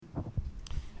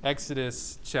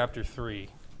Exodus chapter 3.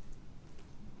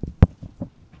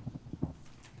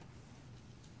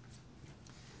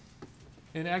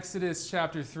 In Exodus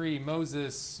chapter 3,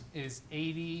 Moses is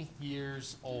 80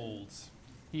 years old.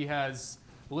 He has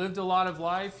lived a lot of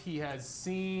life. He has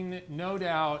seen, no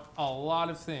doubt, a lot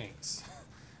of things.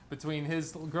 Between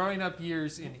his growing up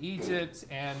years in Egypt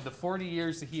and the 40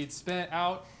 years that he had spent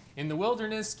out in the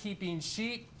wilderness keeping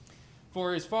sheep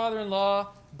for his father-in-law.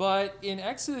 But in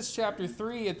Exodus chapter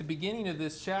 3, at the beginning of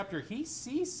this chapter, he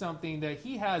sees something that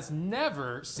he has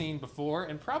never seen before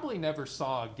and probably never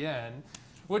saw again,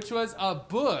 which was a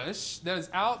bush that was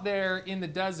out there in the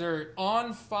desert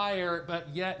on fire,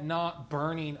 but yet not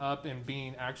burning up and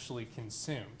being actually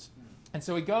consumed. And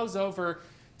so he goes over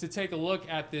to take a look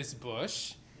at this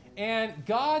bush, and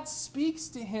God speaks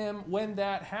to him when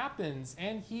that happens,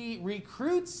 and he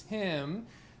recruits him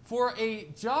for a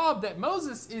job that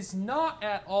Moses is not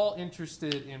at all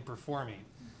interested in performing.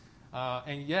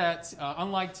 And yet,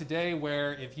 unlike today,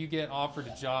 where if you get offered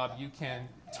a job, you can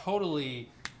totally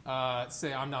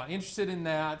say, I'm not interested in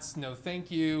that, no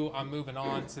thank you, I'm moving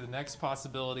on to the next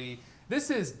possibility. This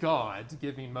is God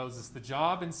giving Moses the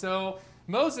job, and so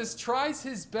Moses tries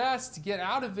his best to get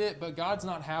out of it, but God's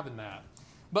not having that.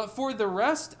 But for the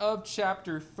rest of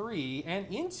chapter 3 and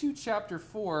into chapter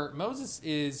 4, Moses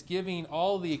is giving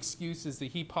all the excuses that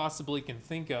he possibly can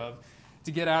think of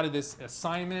to get out of this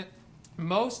assignment.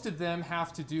 Most of them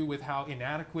have to do with how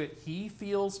inadequate he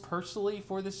feels personally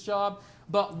for this job.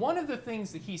 But one of the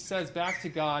things that he says back to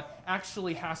God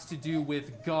actually has to do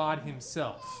with God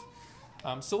himself.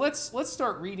 So let's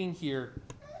start reading here,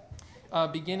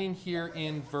 beginning here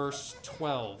in verse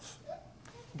 12.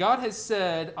 God has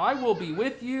said, I will be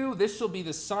with you. This shall be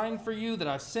the sign for you that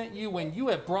I've sent you. When you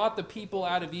have brought the people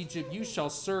out of Egypt, you shall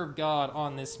serve God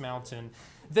on this mountain.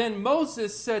 Then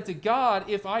Moses said to God,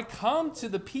 if I come to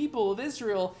the people of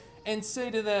Israel and say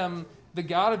to them, the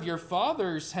God of your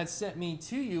fathers has sent me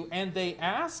to you, and they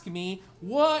ask me,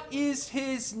 what is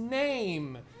his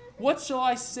name? What shall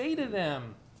I say to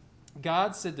them?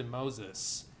 God said to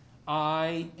Moses,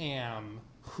 I am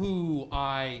who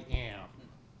I am.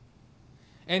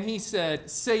 And he said,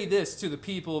 say this to the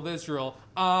people of Israel,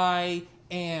 I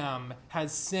am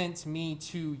has sent me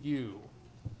to you.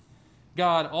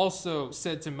 God also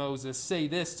said to Moses, say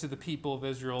this to the people of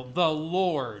Israel, the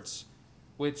Lord,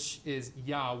 which is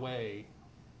Yahweh.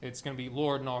 It's going to be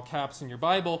Lord in all caps in your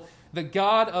Bible. The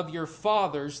God of your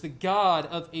fathers, the God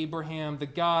of Abraham, the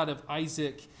God of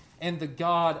Isaac, and the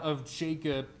God of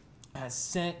Jacob has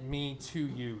sent me to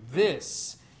you.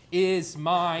 This is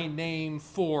my name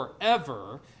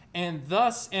forever, and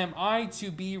thus am I to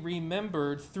be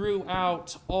remembered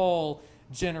throughout all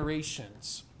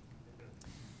generations.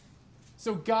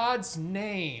 So God's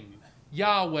name,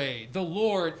 Yahweh, the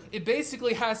Lord, it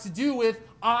basically has to do with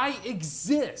I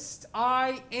exist.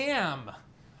 I am.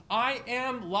 I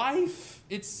am life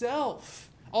itself.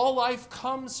 All life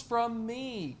comes from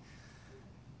me.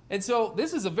 And so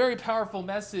this is a very powerful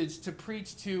message to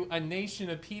preach to a nation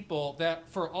of people that,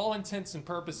 for all intents and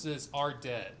purposes, are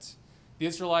dead. The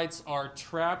Israelites are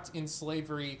trapped in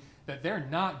slavery that they're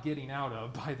not getting out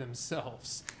of by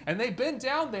themselves. And they've been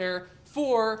down there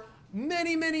for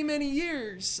many, many, many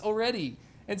years already.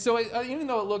 And so even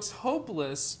though it looks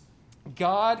hopeless,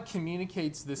 God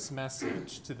communicates this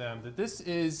message to them, that this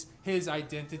is his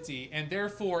identity, and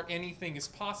therefore anything is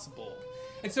possible.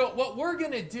 And so what we're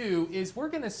going to do is we're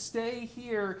going to stay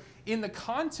here in the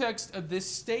context of this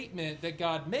statement that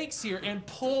God makes here and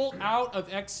pull out of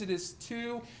Exodus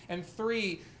 2 and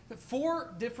 3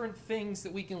 4 different things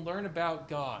that we can learn about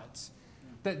God,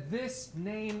 that this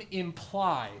name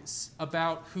implies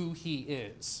about who he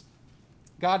is.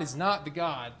 God is not the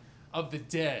God of the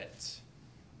dead,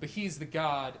 but he's the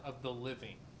God of the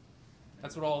living.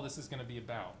 That's what all this is going to be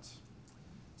about.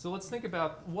 So let's think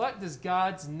about, what does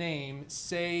God's name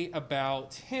say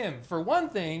about him? For one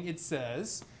thing, it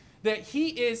says that he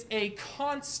is a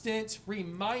constant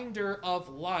reminder of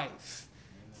life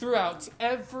throughout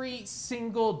every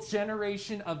single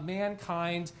generation of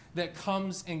mankind that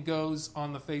comes and goes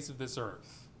on the face of this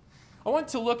earth. I want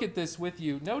to look at this with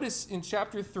you. Notice in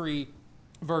chapter 3,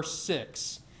 verse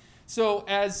 6. So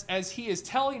as he is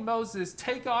telling Moses,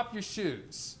 take off your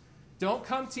shoes. Don't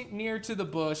come near to the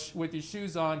bush with your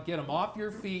shoes on. Get them off your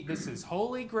feet. This is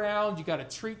holy ground. You got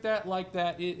to treat that like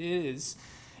that it is.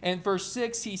 And verse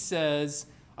 6, he says,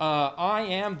 I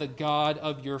am the God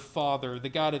of your father, the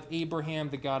God of Abraham,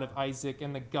 the God of Isaac,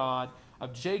 and the God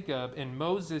of Jacob. And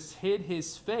Moses hid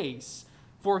his face,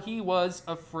 for he was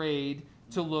afraid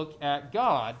to look at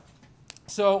God.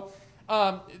 So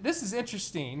this is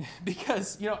interesting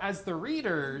because, as the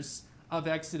readers of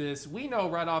Exodus, we know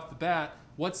right off the bat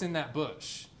what's in that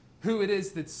bush, who it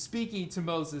is that's speaking to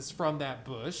Moses from that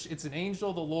bush. It's an angel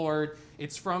of the Lord.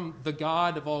 It's from the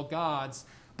God of all gods.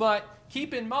 But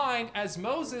keep in mind, as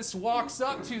Moses walks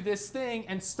up to this thing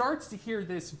and starts to hear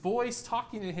this voice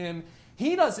talking to him,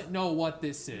 he doesn't know what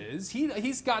this is.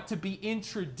 He's got to be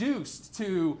introduced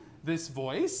to this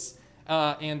voice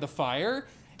and the fire.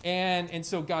 And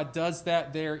so God does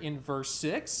that there in verse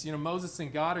 6. Moses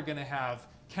and God are going to have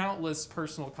countless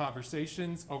personal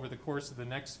conversations over the course of the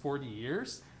next 40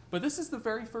 years. But this is the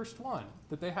very first one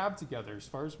that they have together, as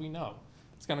far as we know.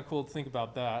 It's kind of cool to think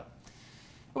about that.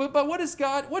 But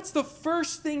what's the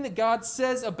first thing that God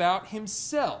says about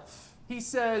himself? He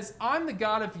says, I'm the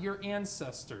God of your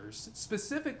ancestors,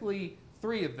 specifically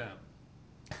 3 of them.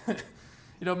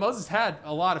 Moses had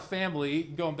a lot of family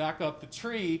going back up the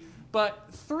tree, but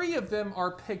 3 of them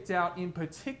are picked out in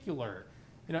particular.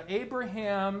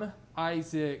 Abraham,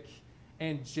 Isaac,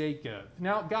 and Jacob.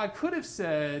 Now, God could have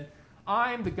said,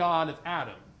 I'm the God of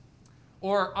Adam,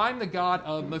 or I'm the God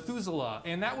of Methuselah,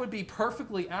 and that would be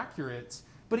perfectly accurate.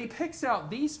 But he picks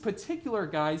out these particular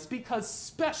guys because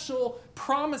special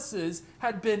promises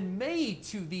had been made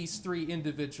to these 3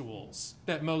 individuals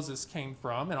that Moses came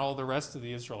from and all the rest of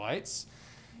the Israelites.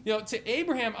 To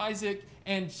Abraham, Isaac,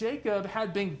 and Jacob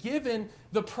had been given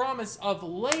the promise of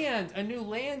land, a new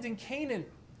land in Canaan,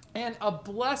 and a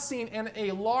blessing and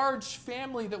a large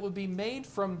family that would be made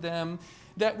from them,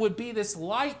 that would be this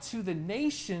light to the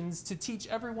nations to teach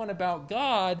everyone about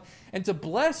God and to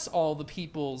bless all the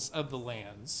peoples of the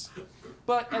lands.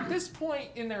 But at this point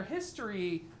in their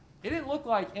history, it didn't look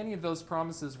like any of those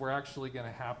promises were actually going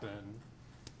to happen.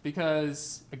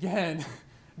 Because, again,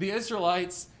 the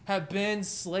Israelites have been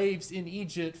slaves in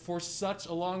Egypt for such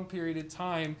a long period of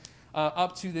time,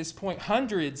 up to this point,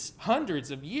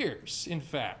 hundreds of years, in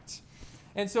fact.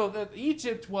 And so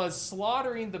Egypt was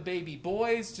slaughtering the baby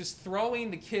boys, just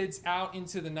throwing the kids out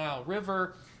into the Nile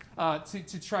River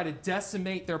to try to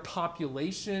decimate their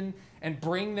population and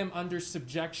bring them under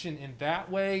subjection in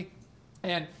that way.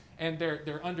 And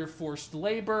they're under forced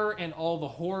labor and all the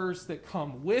horrors that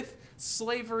come with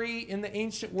slavery in the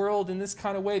ancient world in this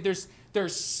kind of way. There's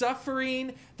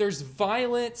suffering, there's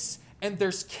violence, and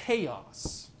there's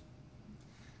chaos.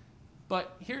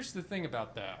 But here's the thing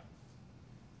about that.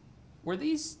 Were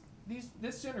this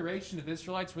generation of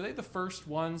Israelites, were they the first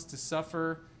ones to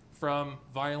suffer from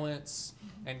violence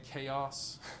and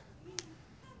chaos?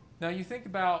 Now you think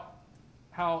about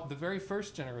how the very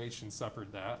first generation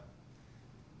suffered that,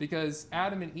 because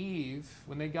Adam and Eve,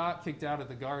 when they got kicked out of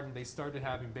the garden, they started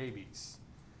having babies.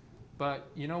 But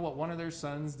you know what one of their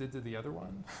sons did to the other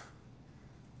one?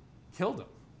 Killed him.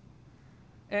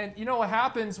 And you know what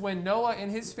happens when Noah and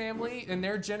his family and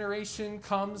their generation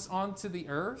comes onto the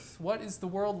earth? What is the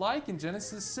world like in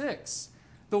Genesis 6?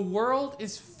 The world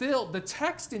is filled. The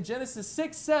text in Genesis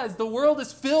 6 says the world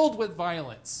is filled with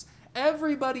violence.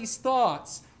 Everybody's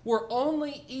thoughts were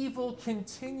only evil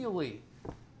continually.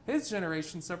 His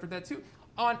generation suffered that too.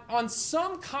 On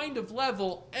some kind of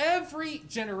level, every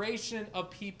generation of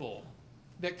people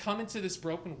that come into this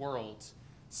broken world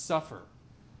suffer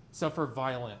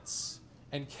violence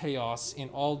and chaos in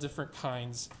all different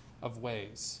kinds of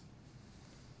ways.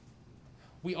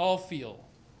 We all feel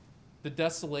the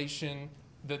desolation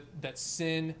that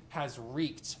sin has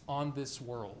wreaked on this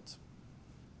world.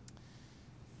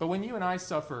 But when you and I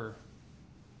suffer,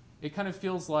 it kind of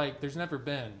feels like there's never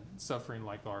been suffering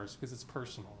like ours because it's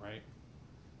personal, right?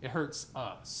 It hurts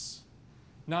us,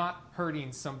 not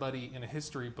hurting somebody in a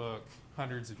history book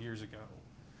hundreds of years ago.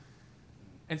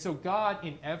 And so God,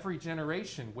 in every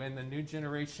generation, when the new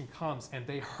generation comes and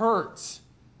they hurt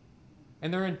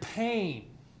and they're in pain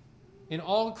in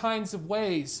all kinds of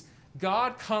ways,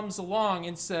 God comes along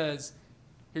and says,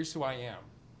 here's who I am.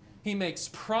 He makes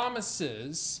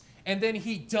promises, and then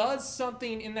he does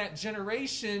something in that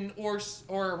generation or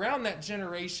around that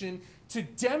generation to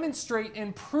demonstrate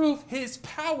and prove his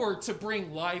power to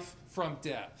bring life from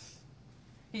death.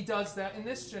 He does that in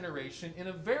this generation in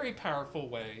a very powerful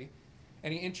way.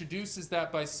 And he introduces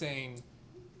that by saying,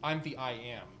 I'm the I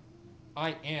am.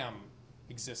 I am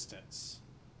existence.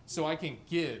 So I can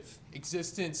give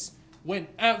existence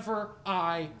whenever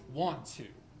I want to.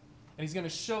 And he's going to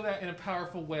show that in a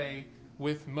powerful way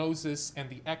with Moses and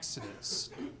the Exodus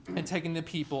and taking the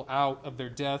people out of their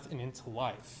death and into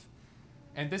life.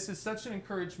 And this is such an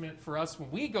encouragement for us when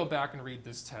we go back and read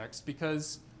this text,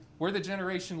 because we're the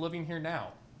generation living here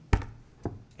now.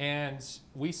 And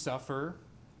we suffer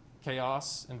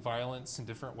chaos and violence in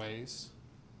different ways.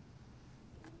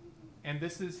 And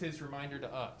this is his reminder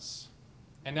to us.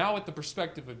 And now with the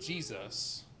perspective of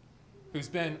Jesus, who's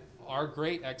been our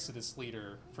great Exodus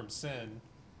leader from sin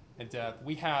and death,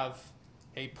 we have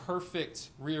a perfect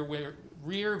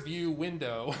rear view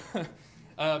window,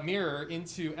 mirror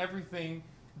into everything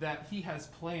that he has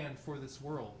planned for this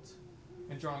world,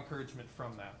 and draw encouragement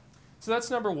from that. So that's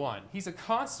number one. He's a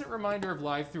constant reminder of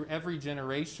life through every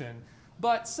generation.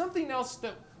 But something else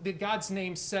that God's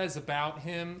name says about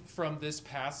him from this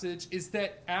passage is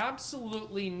that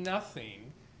absolutely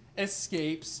nothing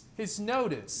escapes his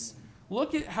notice.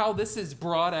 Look at how this is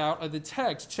brought out of the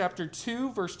text. Chapter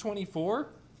 2, verse 24.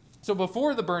 So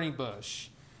before the burning bush.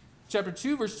 Chapter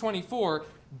 2, verse 24.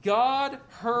 God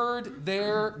heard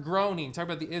their groaning. Talk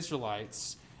about the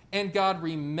Israelites. And God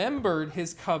remembered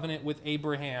his covenant with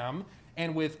Abraham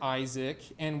and with Isaac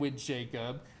and with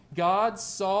Jacob. God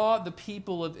saw the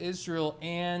people of Israel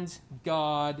and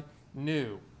God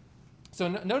knew. So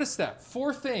notice that.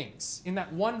 4 things in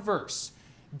that one verse.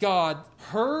 God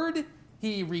heard,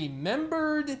 he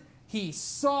remembered, he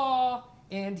saw,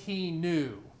 and he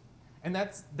knew. And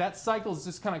that cycle is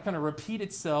just kind of repeat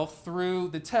itself through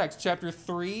the text. Chapter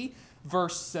 3,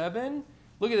 verse 7.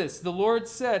 Look at this. The Lord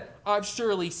said, I've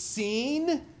surely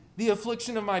seen the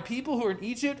affliction of my people who are in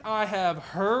Egypt. I have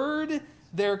heard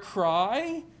their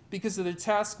cry because of their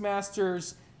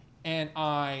taskmasters, and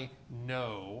I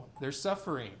know their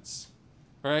sufferings.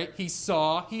 Right? He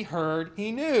saw, he heard,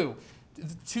 he knew.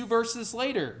 2 verses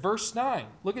later, verse 9.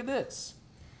 Look at this.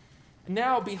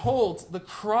 Now, behold, the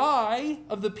cry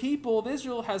of the people of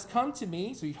Israel has come to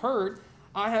me. So he heard.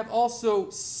 I have also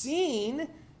seen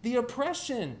the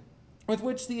oppression with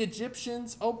which the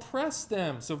Egyptians oppress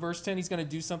them. So verse 10, he's going to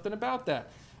do something about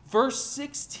that. Verse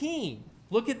 16,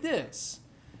 look at this.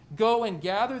 Go and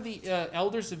gather the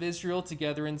elders of Israel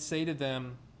together and say to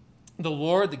them, the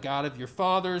Lord, the God of your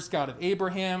fathers, God of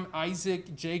Abraham,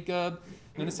 Isaac, Jacob.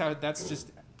 Notice how that's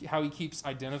just how he keeps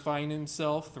identifying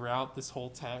himself throughout this whole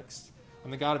text.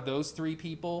 I'm the God of those 3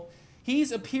 people.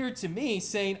 He's appeared to me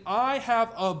saying, I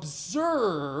have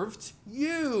observed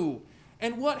you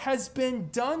and what has been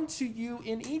done to you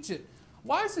in Egypt.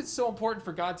 Why is it so important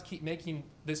for God to keep making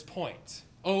this point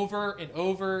over and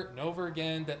over and over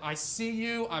again, that I see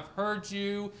you, I've heard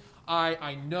you,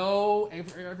 I know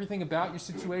everything about your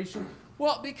situation?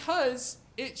 Well, because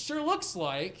it sure looks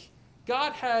like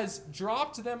God has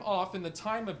dropped them off in the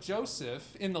time of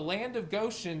Joseph in the land of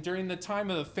Goshen during the time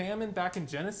of the famine back in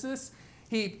Genesis.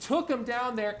 He took them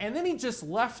down there and then he just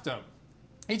left them.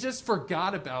 He just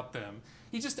forgot about them.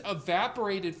 He just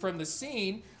evaporated from the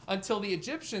scene until the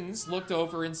Egyptians looked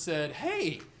over and said,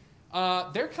 hey,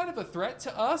 they're kind of a threat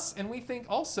to us, and we think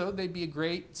also they'd be a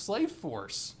great slave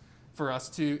force for us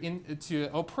to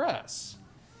oppress.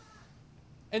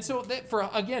 And so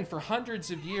for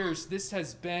hundreds of years, this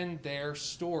has been their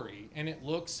story, and it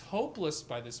looks hopeless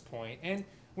by this point. And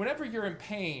whenever you're in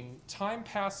pain, time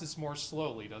passes more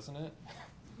slowly, doesn't it?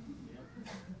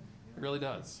 It really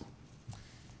does.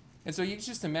 And so you can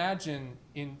just imagine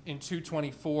in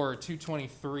 224,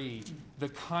 223, the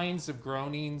kinds of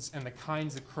groanings and the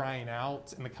kinds of crying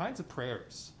out and the kinds of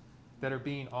prayers that are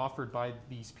being offered by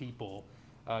these people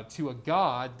to a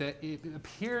God that it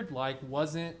appeared like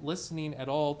wasn't listening at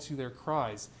all to their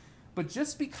cries. But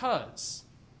just because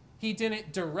he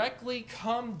didn't directly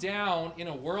come down in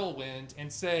a whirlwind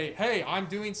and say, hey, I'm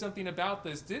doing something about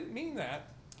this, didn't mean that.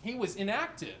 He was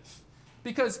inactive.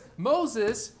 Because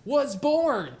Moses was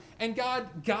born, and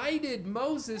God guided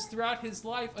Moses throughout his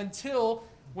life until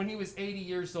when he was 80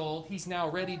 years old, he's now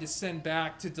ready to send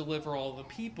back to deliver all the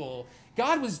people.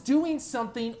 God was doing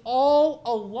something all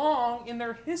along in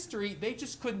their history. They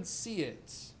just couldn't see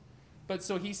it. But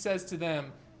so he says to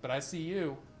them, but I see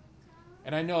you,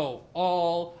 and I know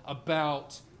all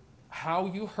about how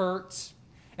you hurt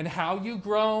and how you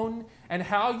groan and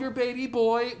how your baby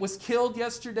boy was killed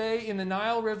yesterday in the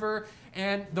Nile River,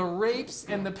 and the rapes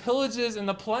and the pillages and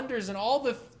the plunders and all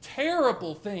the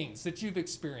terrible things that you've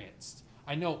experienced.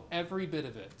 I know every bit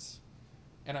of it,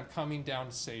 and I'm coming down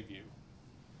to save you.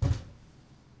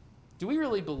 Do we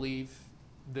really believe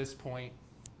this point?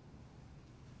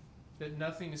 That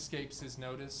nothing escapes his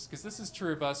notice? Because this is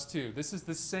true of us too. This is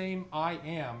the same I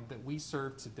am that we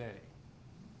serve today.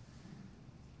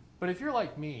 But if you're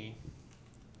like me,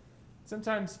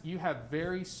 sometimes you have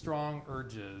very strong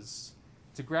urges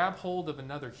to grab hold of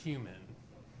another human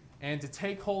and to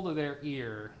take hold of their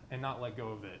ear and not let go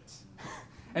of it.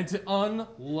 And to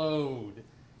unload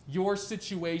your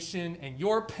situation and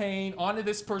your pain onto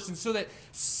this person so that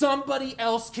somebody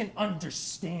else can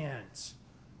understand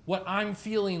what I'm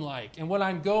feeling like and what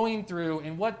I'm going through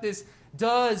and what this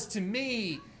does to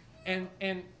me. And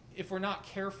if we're not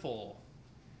careful,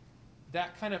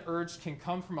 that kind of urge can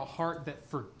come from a heart that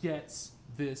forgets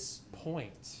this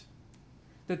point.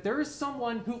 that there is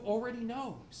someone who already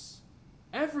knows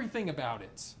everything about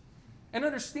it and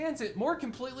understands it more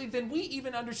completely than we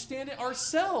even understand it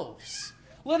ourselves,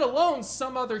 let alone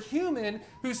some other human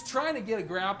who's trying to get a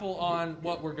grapple on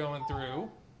what we're going through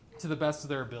to the best of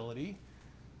their ability.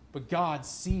 But God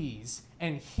sees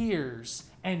and hears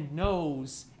and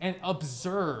knows and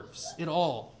observes it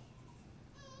all.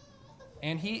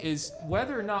 And he is,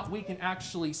 whether or not we can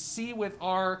actually see with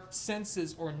our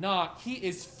senses or not, he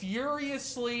is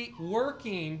furiously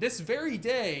working this very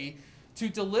day to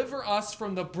deliver us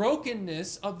from the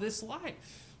brokenness of this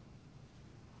life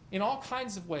in all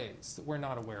kinds of ways that we're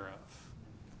not aware of.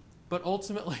 But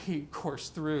ultimately, of course,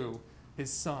 through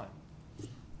his Son,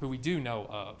 who we do know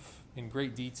of in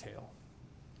great detail.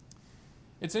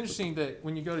 It's interesting that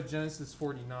when you go to Genesis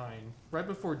 49, right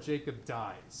before Jacob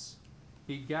dies,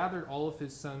 he gathered all of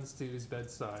his sons to his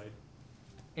bedside.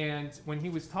 And when he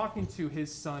was talking to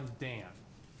his son Dan,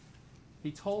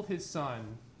 he told his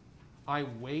son, I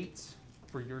wait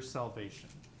for your salvation.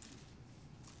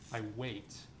 I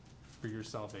wait for your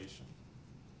salvation.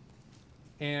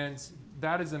 And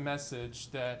that is a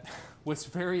message that was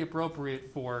very appropriate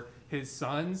for his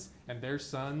sons and their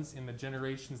sons in the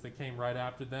generations that came right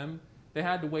after them. They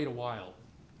had to wait a while.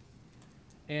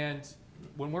 And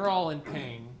when we're all in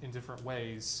pain in different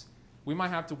ways, we might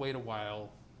have to wait a while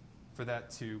for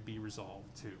that to be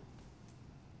resolved too.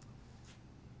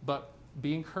 But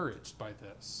be encouraged by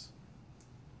this,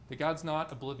 that God's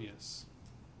not oblivious.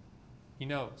 He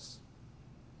knows.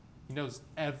 He knows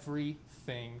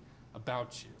everything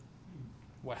about you,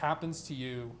 what happens to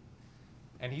you,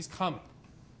 and he's coming.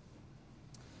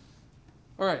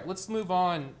 All right, let's move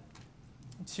on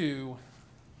to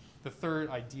the third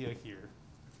idea here.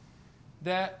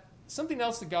 That something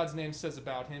else that God's name says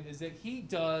about him is that he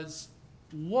does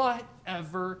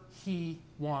whatever he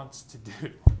wants to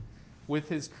do with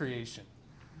his creation.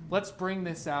 Let's bring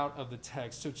this out of the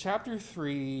text. So chapter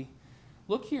 3,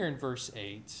 look here in verse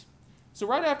 8. So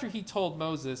right after he told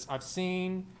Moses, I've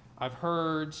seen, I've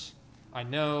heard, I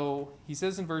know, he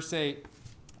says in verse 8,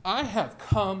 I have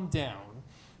come down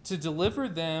to deliver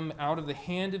them out of the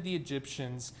hand of the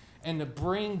Egyptians and to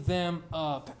bring them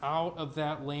up out of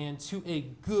that land to a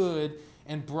good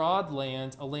and broad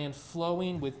land, a land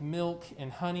flowing with milk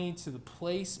and honey, to the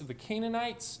place of the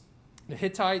Canaanites, the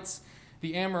Hittites,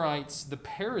 the Amorites, the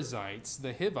Perizzites,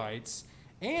 the Hivites,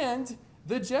 and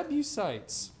the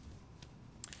Jebusites.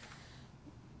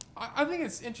 I think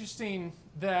it's interesting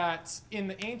that in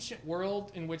the ancient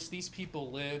world in which these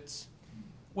people lived,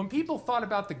 when people thought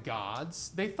about the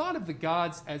gods, they thought of the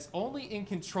gods as only in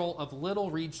control of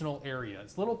little regional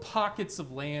areas, little pockets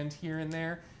of land here and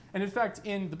there. And in fact,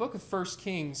 in the book of 1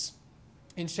 Kings,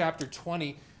 in chapter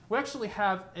 20, we actually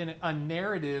have a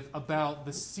narrative about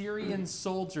the Syrian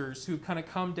soldiers who kind of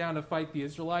come down to fight the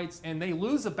Israelites, and they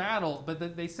lose a battle,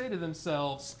 but they say to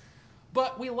themselves,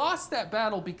 but we lost that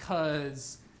battle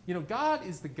because, God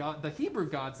is the God, the Hebrew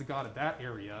God's the God of that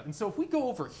area. And so if we go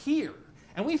over here,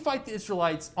 and we fight the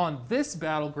Israelites on this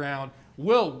battleground,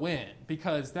 we'll win,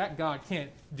 because that God can't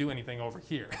do anything over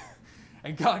here.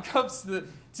 And God comes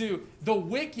to the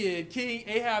wicked King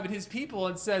Ahab and his people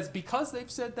and says, because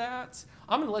they've said that,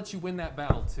 I'm going to let you win that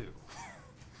battle too.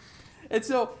 And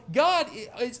so God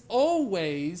is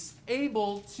always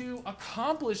able to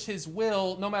accomplish his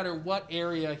will no matter what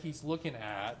area he's looking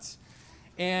at.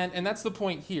 And that's the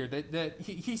point here, that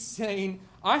he's saying,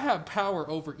 I have power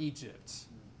over Egypt.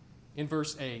 In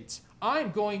verse 8,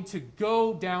 I'm going to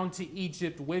go down to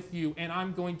Egypt with you, and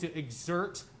I'm going to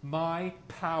exert my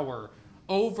power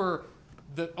over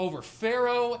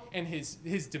Pharaoh and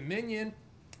his dominion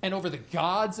and over the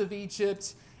gods of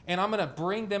Egypt, and I'm going to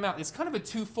bring them out. It's kind of a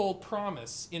twofold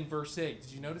promise in verse 8.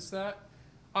 Did you notice that?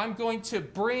 I'm going to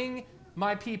bring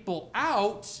my people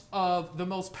out of the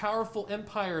most powerful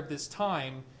empire of this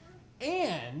time,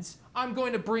 and I'm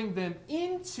going to bring them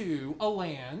into a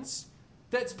land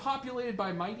that's populated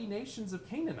by mighty nations of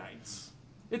Canaanites.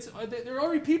 There are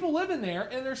already people living there,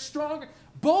 and they're strong.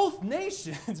 Both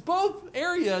nations, both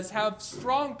areas have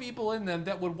strong people in them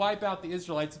that would wipe out the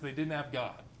Israelites if they didn't have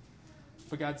God.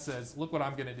 But God says, look what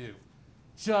I'm going to do.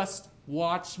 Just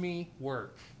watch me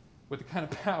work with the kind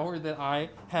of power that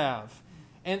I have.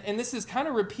 And this is kind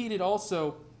of repeated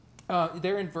also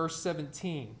there in verse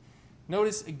 17.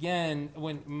 Notice again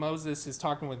when Moses is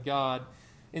talking with God,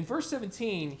 in verse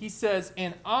 17, he says,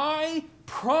 and I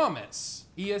promise,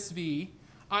 ESV,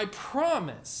 I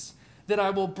promise that I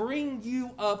will bring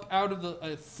you up out of the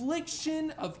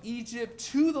affliction of Egypt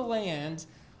to the land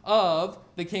of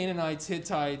the Canaanites,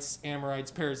 Hittites,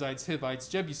 Amorites, Perizzites, Hivites,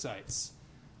 Jebusites,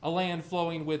 a land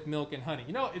flowing with milk and honey.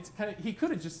 It's kind of, he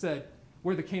could have just said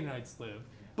where the Canaanites live.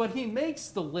 But he makes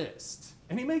the list,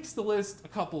 and he makes the list a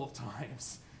couple of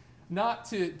times. Not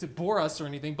to bore us or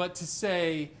anything, but to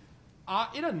say,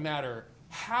 it doesn't matter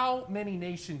how many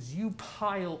nations you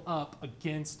pile up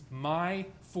against my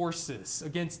forces,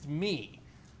 against me.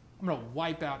 I'm going to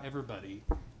wipe out everybody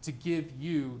to give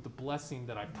you the blessing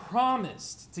that I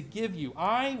promised to give you.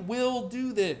 I will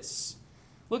do this.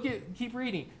 Keep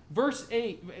reading. Verse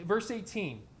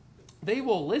 18. They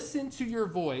will listen to your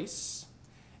voice,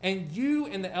 and you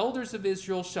and the elders of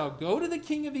Israel shall go to the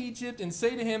king of Egypt and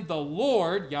say to him, the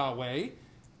Lord, Yahweh,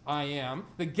 I am,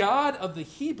 the God of the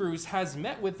Hebrews has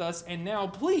met with us, and now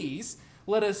please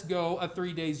let us go a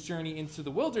 3 days journey into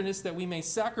the wilderness that we may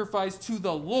sacrifice to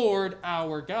the Lord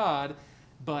our God.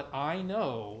 But I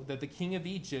know that the king of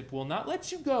Egypt will not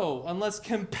let you go unless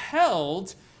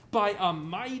compelled by a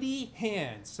mighty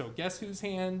hand. So guess whose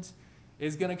hand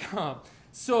is going to come?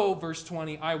 So, verse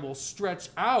 20, I will stretch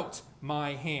out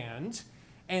my hand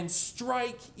and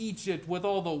strike Egypt with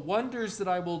all the wonders that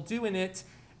I will do in it.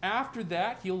 After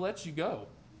that, he'll let you go.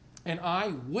 And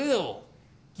I will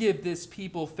give this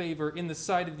people favor in the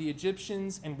sight of the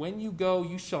Egyptians. And when you go,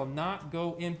 you shall not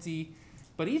go empty.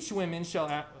 But each woman shall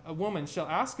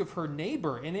ask of her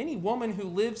neighbor, and any woman who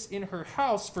lives in her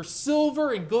house, for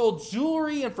silver and gold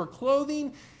jewelry and for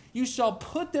clothing, you shall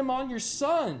put them on your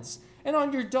sons and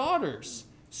on your daughters.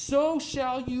 So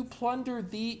shall you plunder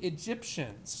the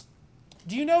Egyptians.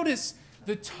 Do you notice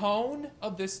the tone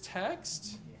of this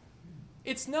text?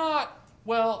 It's not,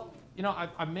 well,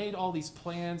 I've made all these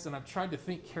plans and I've tried to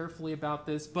think carefully about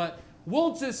this, but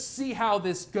we'll just see how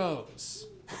this goes.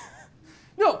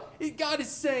 No, God is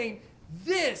saying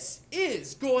this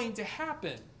is going to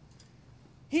happen.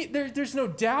 There's no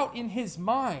doubt in his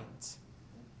mind.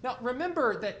 Now,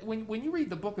 remember that when you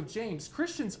read the book of James,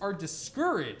 Christians are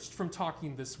discouraged from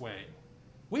talking this way.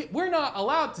 We're not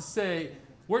allowed to say,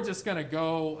 we're just going to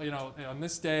go, on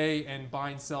this day and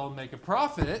buy and sell and make a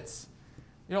profit.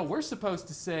 We're supposed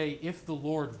to say, if the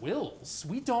Lord wills.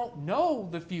 We don't know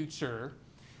the future.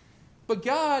 But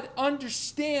God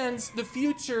understands the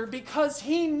future because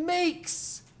he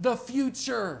makes the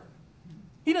future.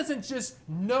 He doesn't just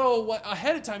know what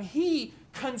ahead of time. He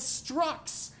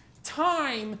constructs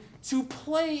time to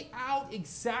play out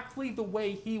exactly the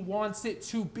way he wants it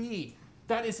to be.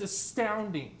 That is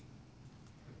astounding.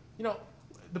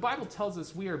 The Bible tells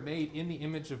us we are made in the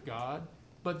image of God,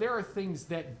 but there are things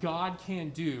that God can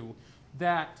do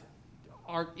that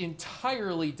are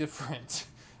entirely different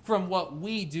from what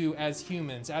we do as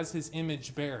humans, as his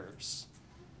image bearers.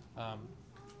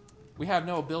 We have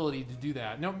no ability to do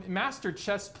that. No, master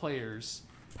chess players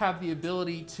have the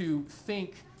ability to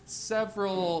think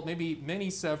several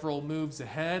moves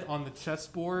ahead on the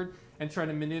chessboard and try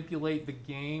to manipulate the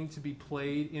game to be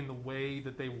played in the way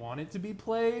that they want it to be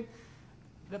played.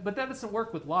 But that doesn't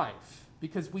work with life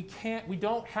because we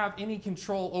don't have any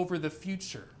control over the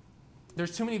future.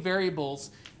 There's too many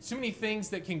variables, too many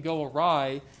things that can go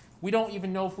awry. We don't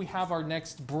even know if we have our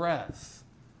next breath.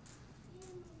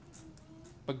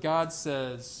 But God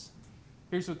says,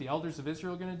 here's what the elders of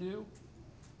Israel are going to do.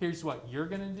 Here's what you're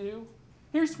going to do.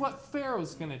 Here's what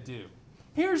Pharaoh's going to do.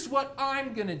 Here's what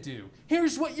I'm going to do.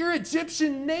 Here's what your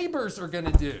Egyptian neighbors are going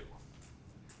to do.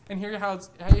 And here's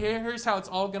how it's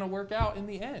all going to work out in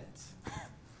the end.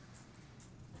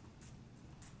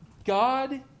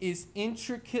 God is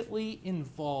intricately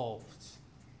involved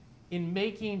in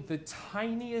making the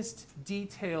tiniest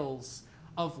details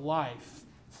of life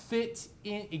fit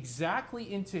in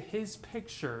exactly into his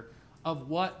picture of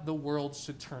what the world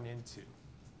should turn into.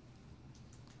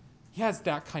 He has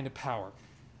that kind of power.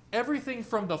 Everything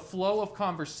from the flow of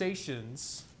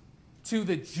conversations to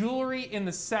the jewelry in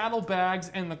the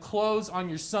saddlebags and the clothes on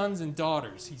your sons and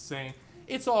daughters. He's saying,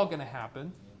 it's all going to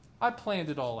happen. I planned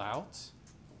it all out.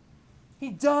 He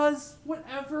does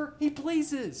whatever he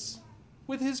pleases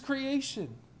with his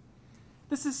creation.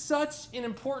 This is such an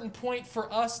important point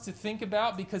for us to think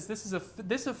about because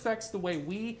this affects the way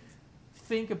we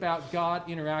think about God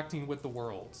interacting with the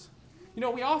world.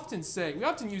 We often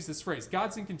use this phrase,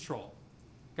 God's in control.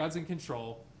 God's in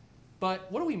control.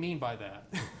 But what do we mean by that?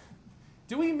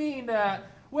 Do we mean that,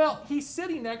 he's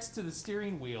sitting next to the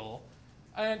steering wheel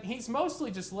and he's mostly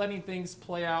just letting things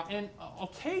play out, and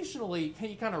occasionally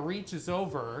he kind of reaches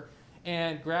over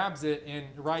and grabs it and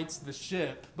rights the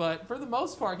ship, but for the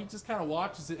most part he just kind of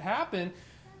watches it happen.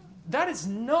 That is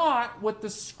not what the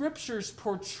scriptures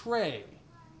portray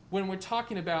when we're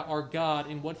talking about our God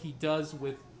and what he does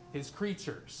with his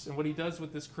creatures and what he does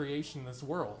with this creation, this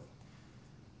world.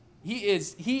 He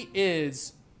is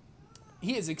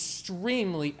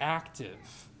extremely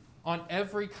active on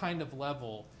every kind of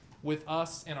level with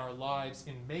us and our lives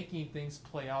in making things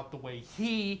play out the way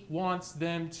he wants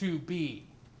them to be.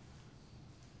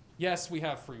 Yes, we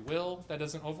have free will. That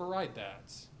doesn't override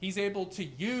that. He's able to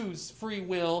use free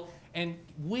will and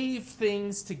weave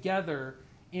things together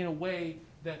in a way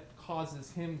that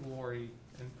causes him glory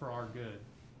and for our good.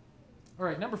 All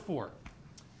right, number 4.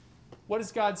 What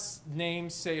does God's name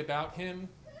say about him?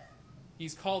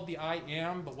 He's called the I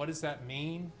Am, but what does that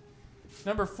mean?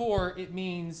 Number 4, it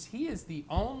means he is the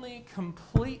only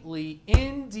completely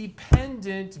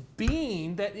independent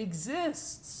being that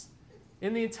exists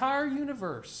in the entire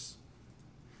universe.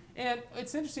 And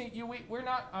it's interesting,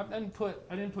 I didn't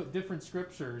put different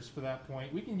scriptures for that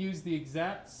point. We can use the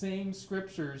exact same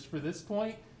scriptures for this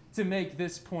point to make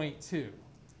this point too.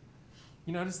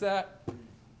 You notice that?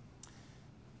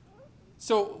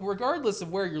 So regardless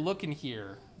of where you're looking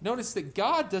here, notice that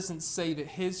God doesn't say that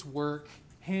his work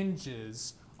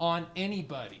hinges on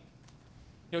anybody.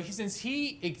 Since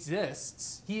he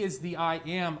exists, he is the I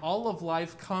Am. All of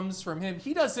life comes from him.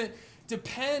 He doesn't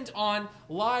depend on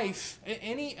life,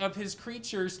 any of his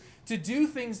creatures, to do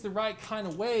things the right kind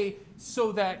of way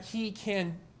so that he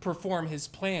can perform his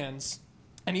plans.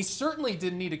 And he certainly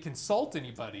didn't need to consult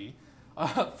anybody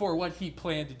for what he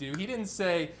planned to do. He didn't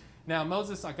say, now,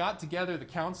 Moses, I got together the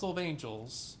council of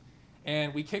angels,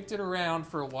 and we kicked it around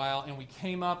for a while, and we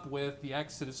came up with the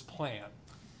Exodus plan.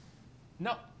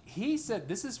 No, he said,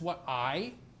 this is what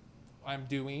I'm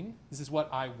doing. This is what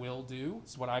I will do.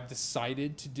 This is what I've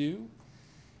decided to do.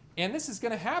 And this is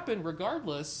going to happen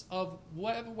regardless of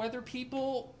whether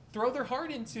people throw their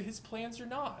heart into his plans or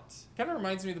not. Kind of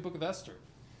reminds me of the book of Esther.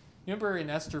 You remember in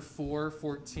Esther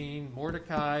 4:14,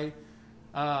 Mordecai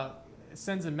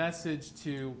sends a message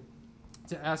to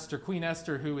Esther, Queen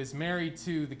Esther, who is married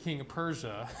to the king of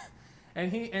Persia.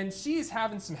 And she's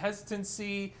having some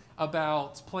hesitancy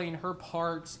about playing her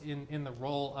part in the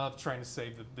role of trying to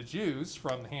save the Jews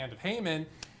from the hand of Haman.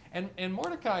 And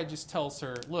Mordecai just tells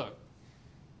her, look,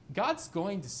 God's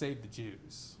going to save the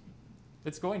Jews.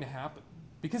 It's going to happen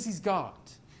because he's God.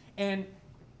 And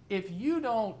if you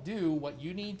don't do what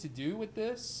you need to do with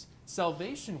this,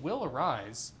 salvation will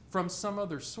arise from some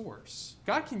other source.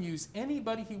 God can use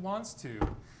anybody he wants to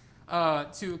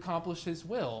accomplish his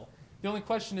will. The only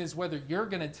question is whether you're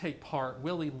going to take part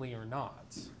willingly or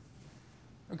not.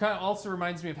 It kind of also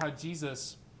reminds me of how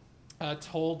Jesus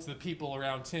told the people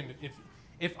around him,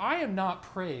 if I am not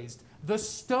praised, the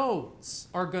stones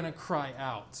are going to cry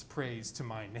out praise to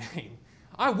my name.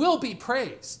 I will be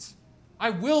praised.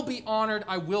 I will be honored.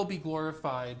 I will be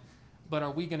glorified. But are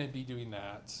we going to be doing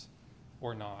that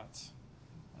or not?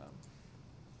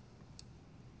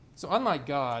 So unlike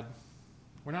God,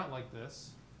 we're not like this.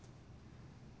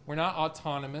 We're not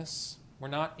autonomous. We're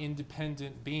not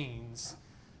independent beings.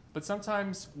 But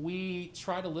sometimes we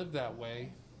try to live that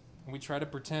way, and we try to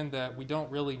pretend that we don't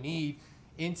really need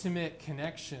intimate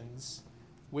connections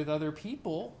with other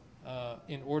people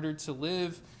in order to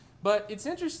live. But it's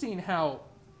interesting how,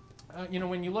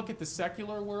 when you look at the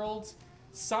secular world,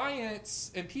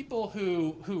 science and people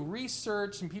who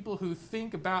research and people who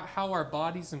think about how our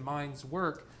bodies and minds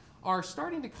work are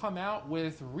starting to come out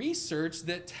with research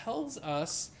that tells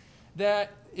us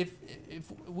that if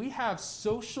we have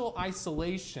social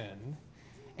isolation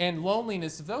and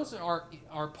loneliness, if those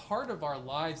are part of our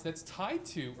lives, that's tied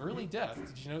to early death.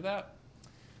 Did you know that?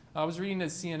 I was reading a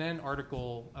CNN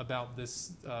article about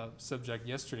this subject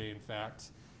yesterday, in fact.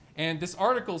 And this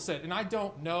article said, and I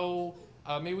don't know,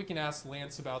 maybe we can ask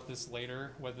Lance about this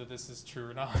later, whether this is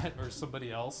true or not, or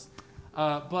somebody else.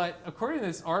 But according to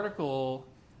this article,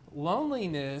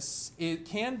 loneliness, it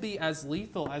can be as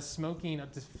lethal as smoking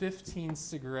up to 15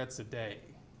 cigarettes a day.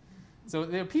 So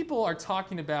people are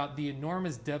talking about the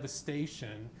enormous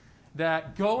devastation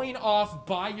that going off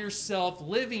by yourself,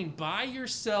 living by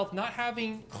yourself, not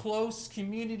having close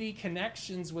community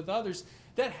connections with others,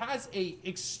 that has a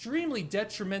extremely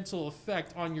detrimental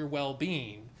effect on your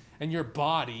well-being and your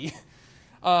body.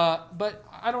 But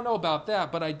I don't know about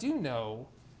that, but I do know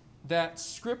that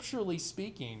scripturally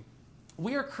speaking,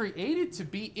 we are created to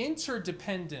be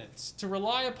interdependent, to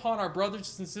rely upon our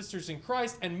brothers and sisters in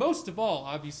Christ, and most of all,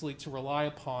 obviously, to rely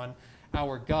upon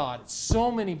our God.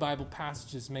 So many Bible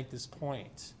passages make this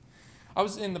point. I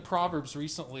was in the Proverbs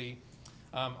recently.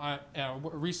 I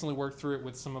recently worked through it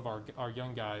with some of our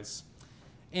young guys,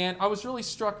 and I was really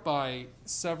struck by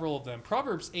several of them.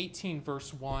 Proverbs 18,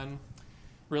 verse 1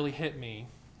 really hit me,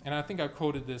 and I think I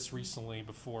quoted this recently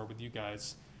before with you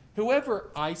guys. Whoever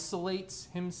isolates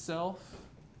himself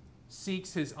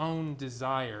seeks his own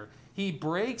desire. He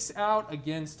breaks out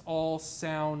against all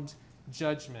sound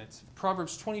judgment.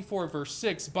 Proverbs 24, verse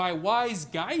 6, by wise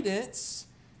guidance,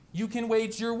 you can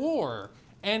wage your war.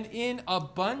 And in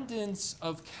abundance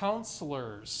of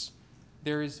counselors,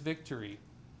 there is victory.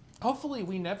 Hopefully,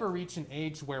 we never reach an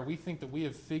age where we think that we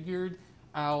have figured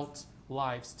out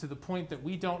lives to the point that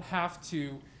we don't have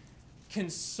to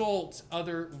consult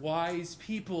other wise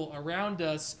people around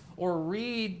us or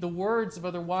read the words of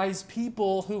other wise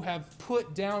people who have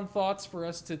put down thoughts for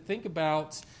us to think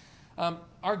about.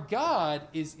 Our God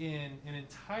is in an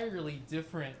entirely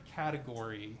different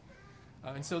category.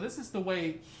 And so this is the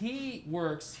way he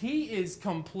works. He is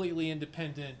completely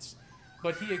independent,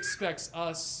 but he expects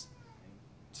us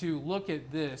to look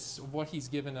at this, what he's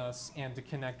given us, and to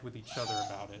connect with each other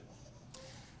about it.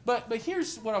 But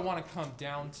here's what I want to come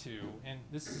down to, and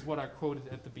this is what I quoted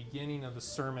at the beginning of the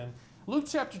sermon. Luke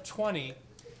chapter 20,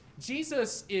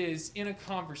 Jesus is in a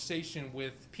conversation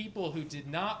with people who did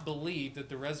not believe that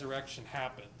the resurrection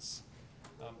happens.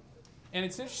 And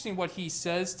it's interesting what he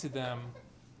says to them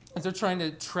as they're trying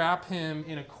to trap him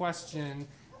in a question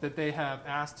that they have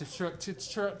asked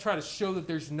to try to show that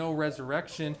there's no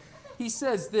resurrection. He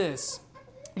says this,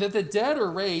 that the dead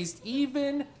are raised,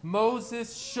 even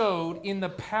Moses showed in the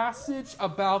passage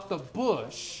about the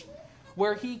bush,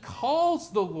 where he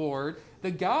calls the Lord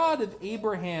the God of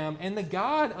Abraham and the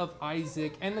God of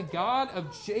Isaac and the God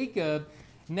of Jacob.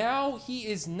 Now he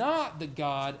is not the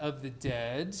God of the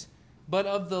dead, but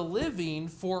of the living,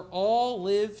 for all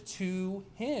live to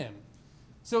him.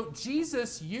 So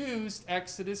Jesus used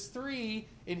Exodus 3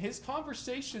 in his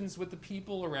conversations with the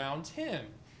people around him.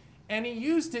 And he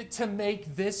used it to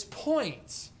make this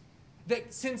point,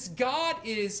 that since God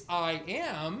is I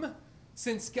am,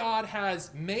 since God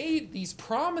has made these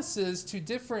promises to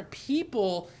different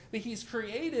people that he's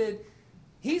created,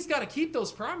 he's got to keep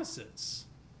those promises.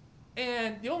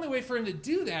 And the only way for him to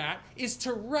do that is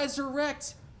to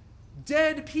resurrect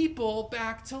dead people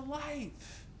back to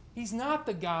life. He's not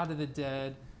the God of the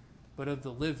dead, but of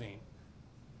the living.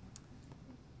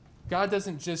 God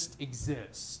doesn't just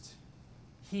exist.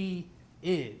 He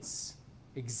is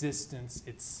existence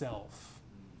itself.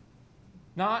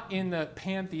 Not in the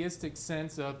pantheistic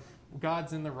sense of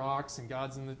God's in the rocks and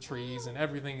God's in the trees and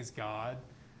everything is God.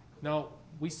 No,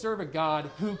 we serve a God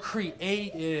who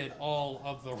created all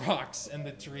of the rocks and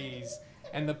the trees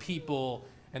and the people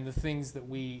and the things that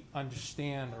we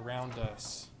understand around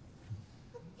us.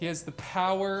 He has the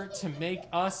power to make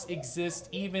us exist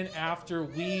even after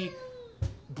we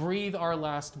breathe our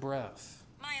last breath.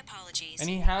 My apologies. And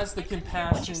he has the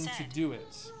compassion to do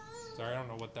it. Sorry, I don't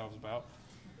know what that was about.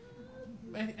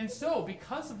 And so,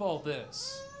 because of all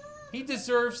this, he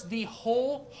deserves the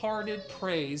wholehearted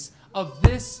praise of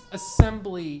this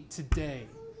assembly today.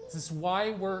 This is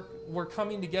why we're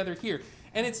coming together here.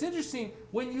 And it's interesting,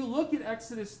 when you look at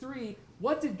Exodus 3,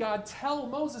 what did God tell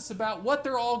Moses about what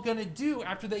they're all going to do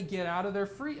after they get out of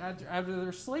after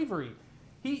their slavery?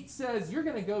 He says, you're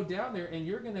going to go down there and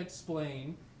you're going to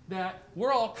explain that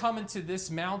we're all coming to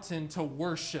this mountain to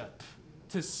worship,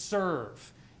 to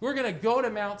serve. We're going to go to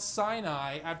Mount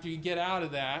Sinai after you get out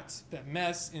of that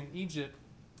mess in Egypt,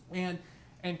 and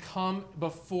come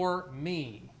before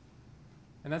me.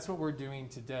 And that's what we're doing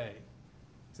today.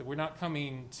 So we're not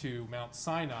coming to Mount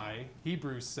Sinai.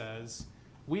 Hebrews says,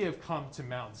 we have come to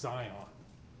Mount Zion.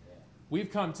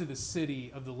 We've come to the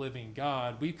city of the living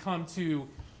God. We've come to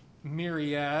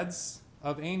myriads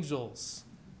of angels.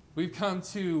 We've come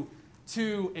to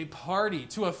a party,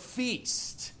 to a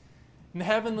feast in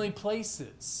heavenly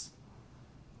places.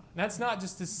 And that's not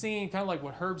just a scene, kind of like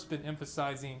what Herb's been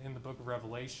emphasizing in the book of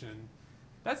Revelation.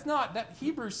 That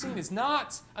Hebrew scene is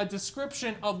not a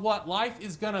description of what life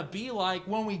is going to be like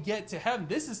when we get to heaven.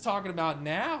 This is talking about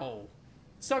now.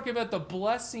 It's talking about the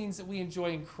blessings that we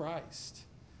enjoy in Christ.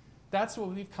 That's what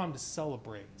we've come to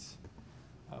celebrate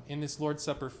in this Lord's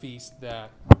Supper feast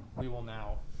that we will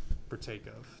now partake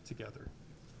of together.